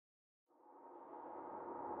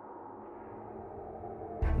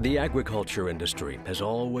The agriculture industry has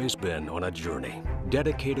always been on a journey,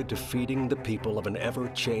 dedicated to feeding the people of an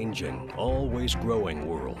ever-changing, always growing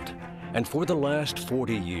world. And for the last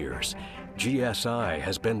 40 years, GSI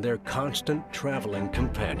has been their constant traveling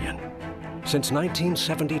companion. Since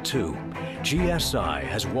 1972, GSI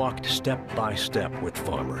has walked step by step with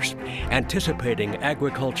farmers, anticipating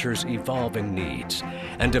agriculture's evolving needs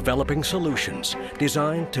and developing solutions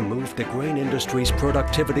designed to move the grain industry's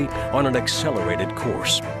productivity on an accelerated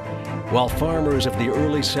course. While farmers of the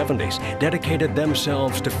early 70s dedicated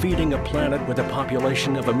themselves to feeding a planet with a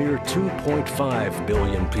population of a mere 2.5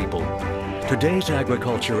 billion people, today's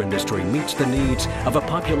agriculture industry meets the needs of a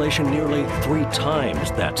population nearly 3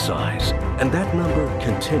 times that size, and that number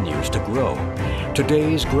continues to grow.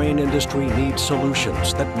 Today's grain industry needs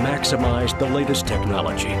solutions that maximize the latest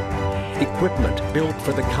technology, equipment built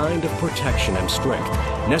for the kind of protection and strength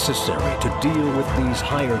necessary to deal with these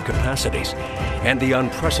higher capacities and the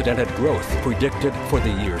unprecedented growth predicted for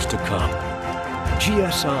the years to come.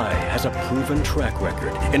 GSI has a proven track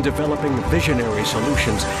record in developing visionary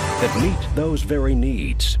solutions that meet those very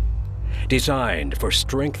needs. Designed for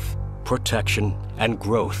strength, protection, and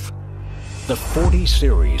growth. The 40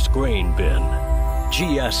 Series Grain Bin.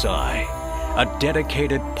 GSI, a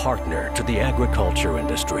dedicated partner to the agriculture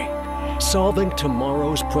industry, solving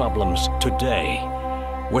tomorrow's problems today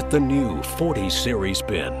with the new 40 Series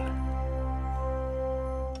Bin.